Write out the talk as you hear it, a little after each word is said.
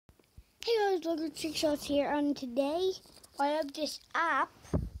Hey guys, welcome to Trick Shots here, and today I have this app,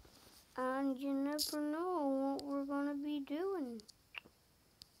 and you never know what we're gonna be doing.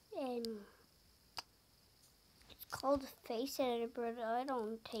 It's called Face Editor, but I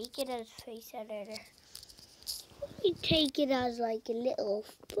don't take it as Face Editor. I take it as like a little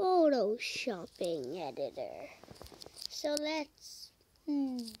photoshopping editor. So let's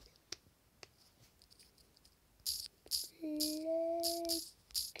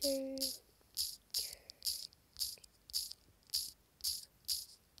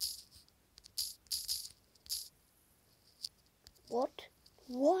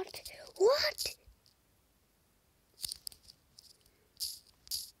What?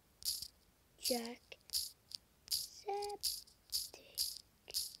 Jack Septic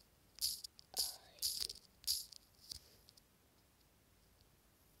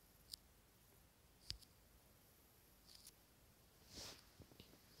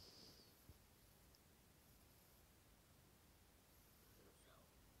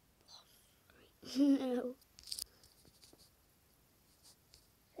No.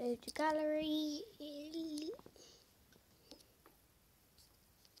 Go to gallery.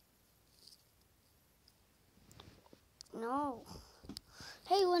 No.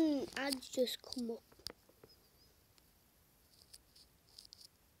 Hey, when ads just come up.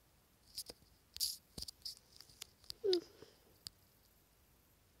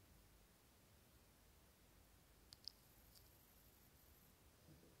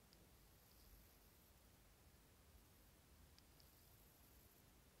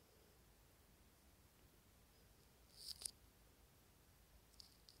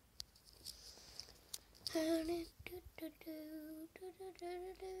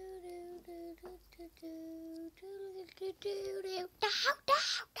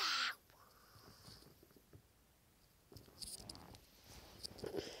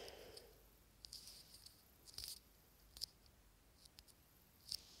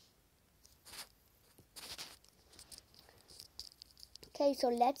 Okay, so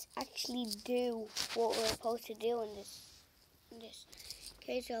let's actually do what we're supposed to do in this.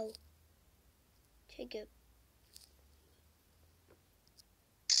 Okay, so take it.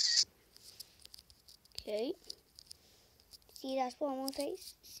 Okay. See that spot on my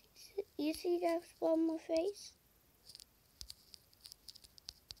face? You see that spot on my face?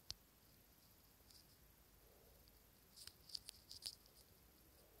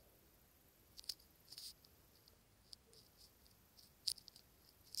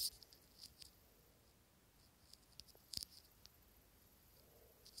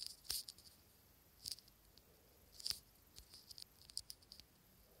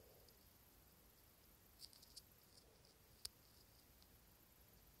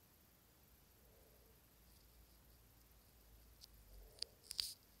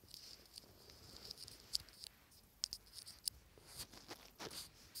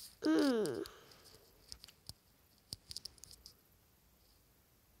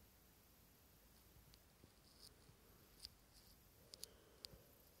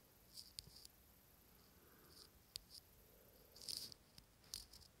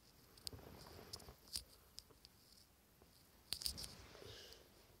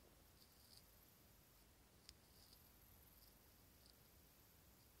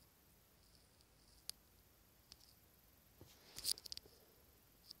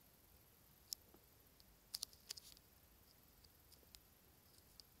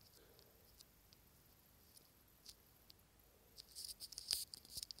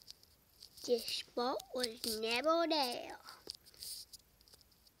 This spot was never there.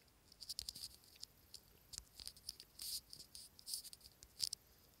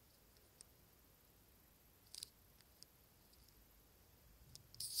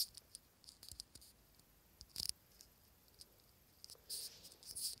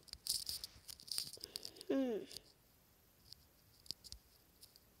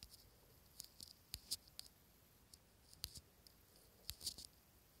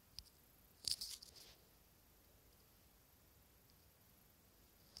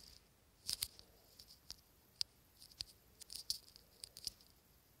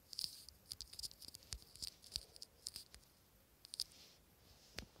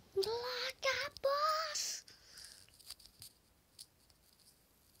 Like a boss.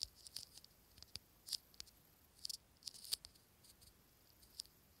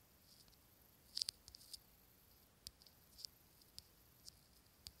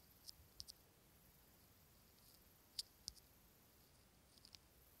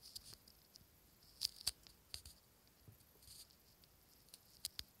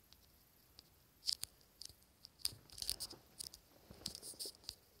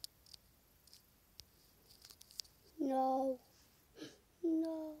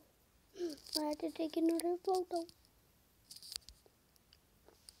 had to take another photo.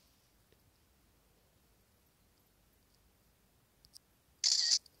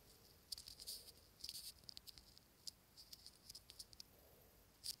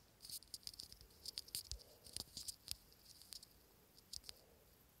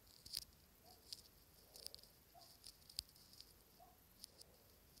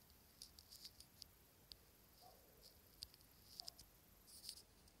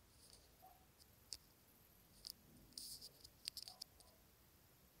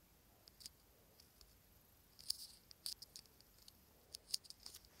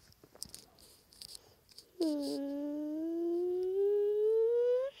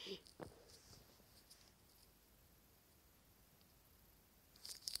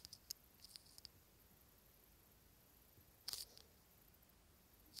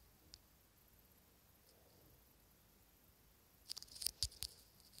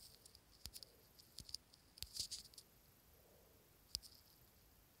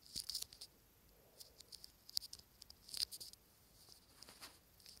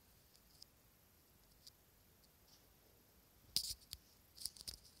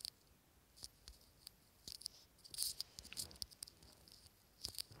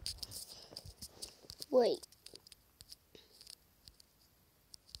 Wait.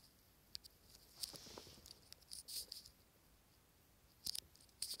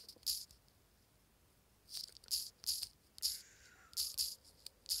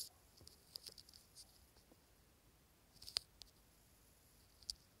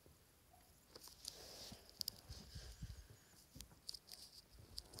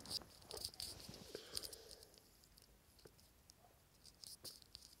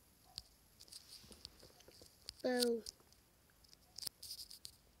 Boo.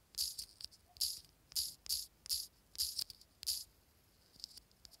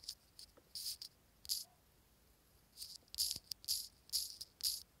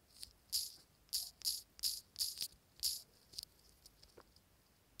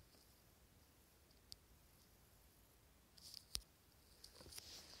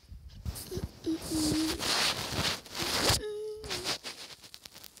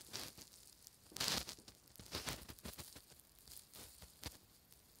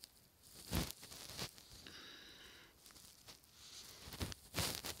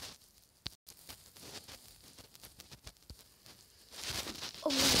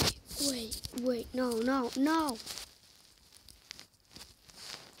 Oh, wait, no.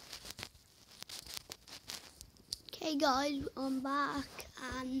 Okay guys, I'm back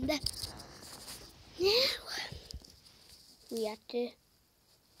and now we have to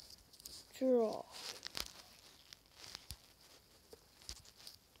draw.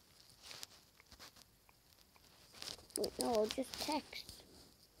 Wait, no, just text.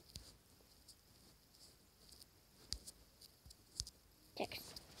 Text.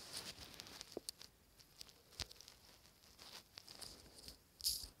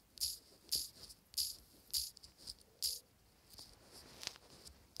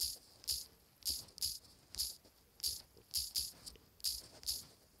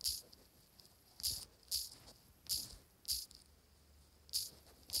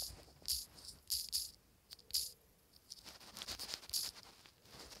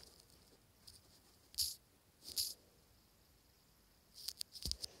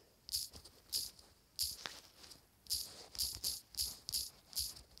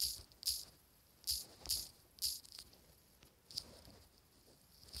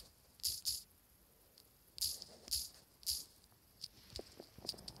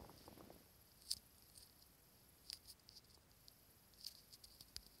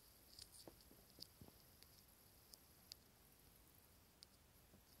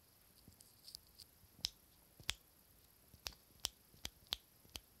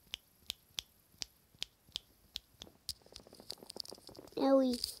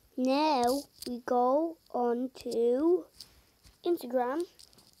 Now we go on to Instagram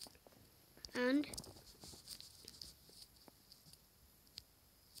and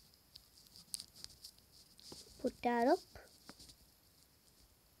put that up.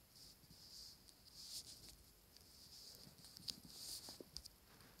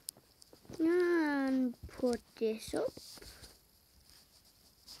 And put this up.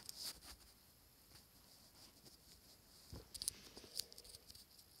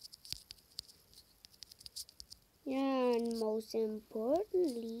 And most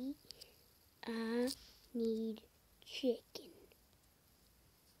importantly, I need chicken.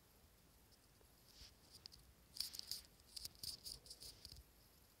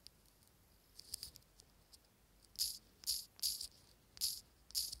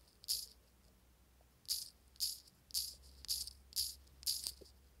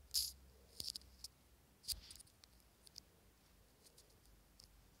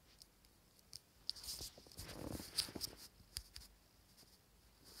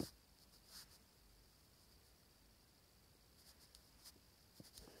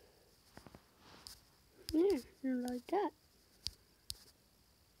 like that.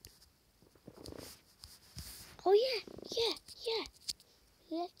 Oh yeah.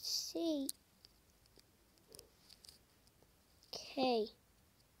 Let's see. Okay.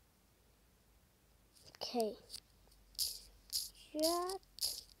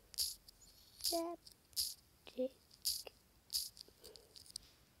 Just septic.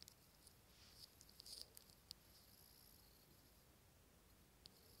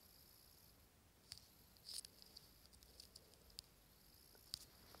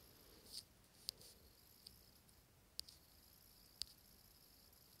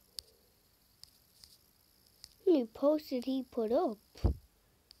 How many posts did he put up?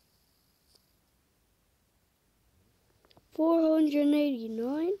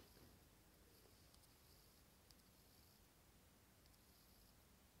 489?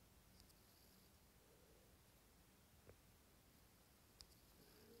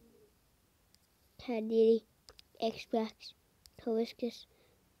 Tadiri, Xbox, Toviscus,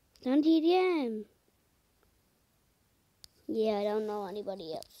 TDM. Yeah, I don't know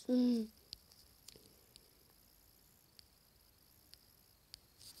anybody else. Oh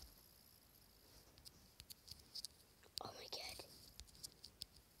my god.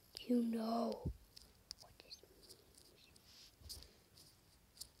 You know what this means.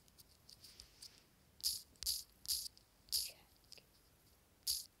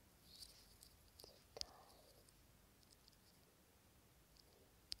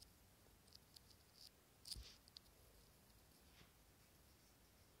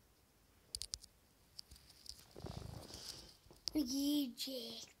 You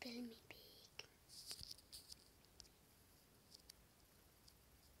just spell me big.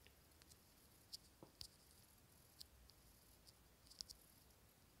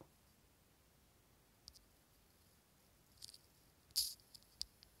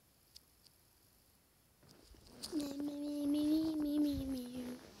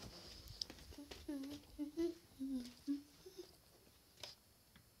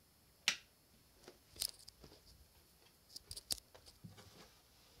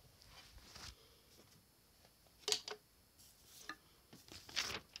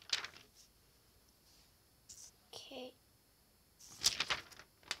 Okay.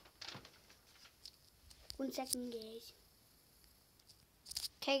 1 second, guys.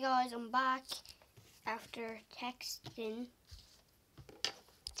 Okay, guys, I'm back after texting.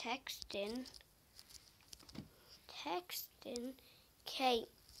 Okay,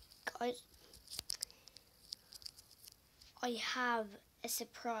 guys, I have a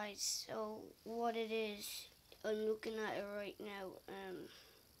surprise. So what it is, I'm looking at it right now.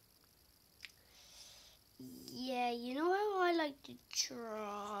 Yeah, you know how I like to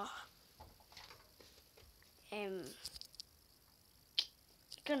draw. You're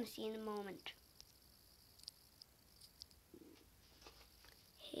gonna see in a moment.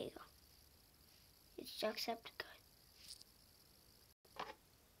 Here you go. It's Jacksepticeye.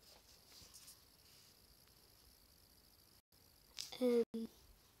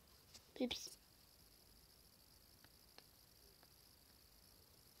 Oops.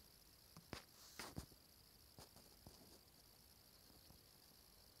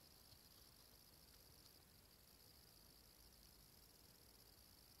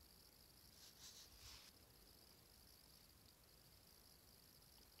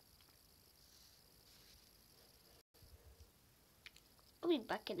 I'll be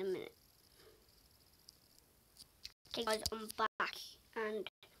back in a minute. Okay, guys, I'm back, and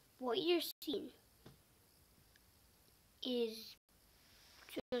what you're seeing is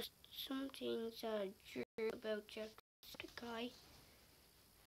just some things I drew about Jacksepticeye.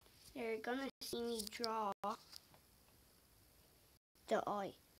 They're gonna see me draw the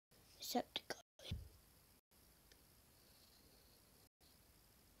eye, Jacksepticeye.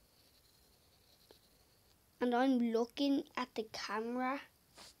 And I'm looking at the camera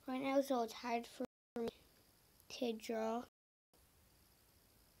right now, so it's hard for me to draw.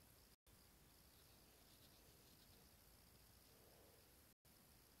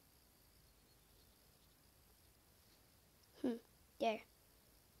 There.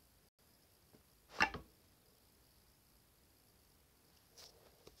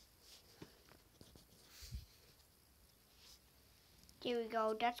 There we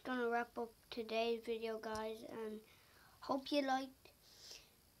go. That's gonna wrap up today's video, guys, and hope you liked.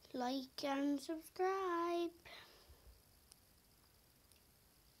 Like and subscribe,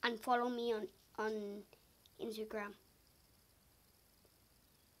 and follow me on Instagram.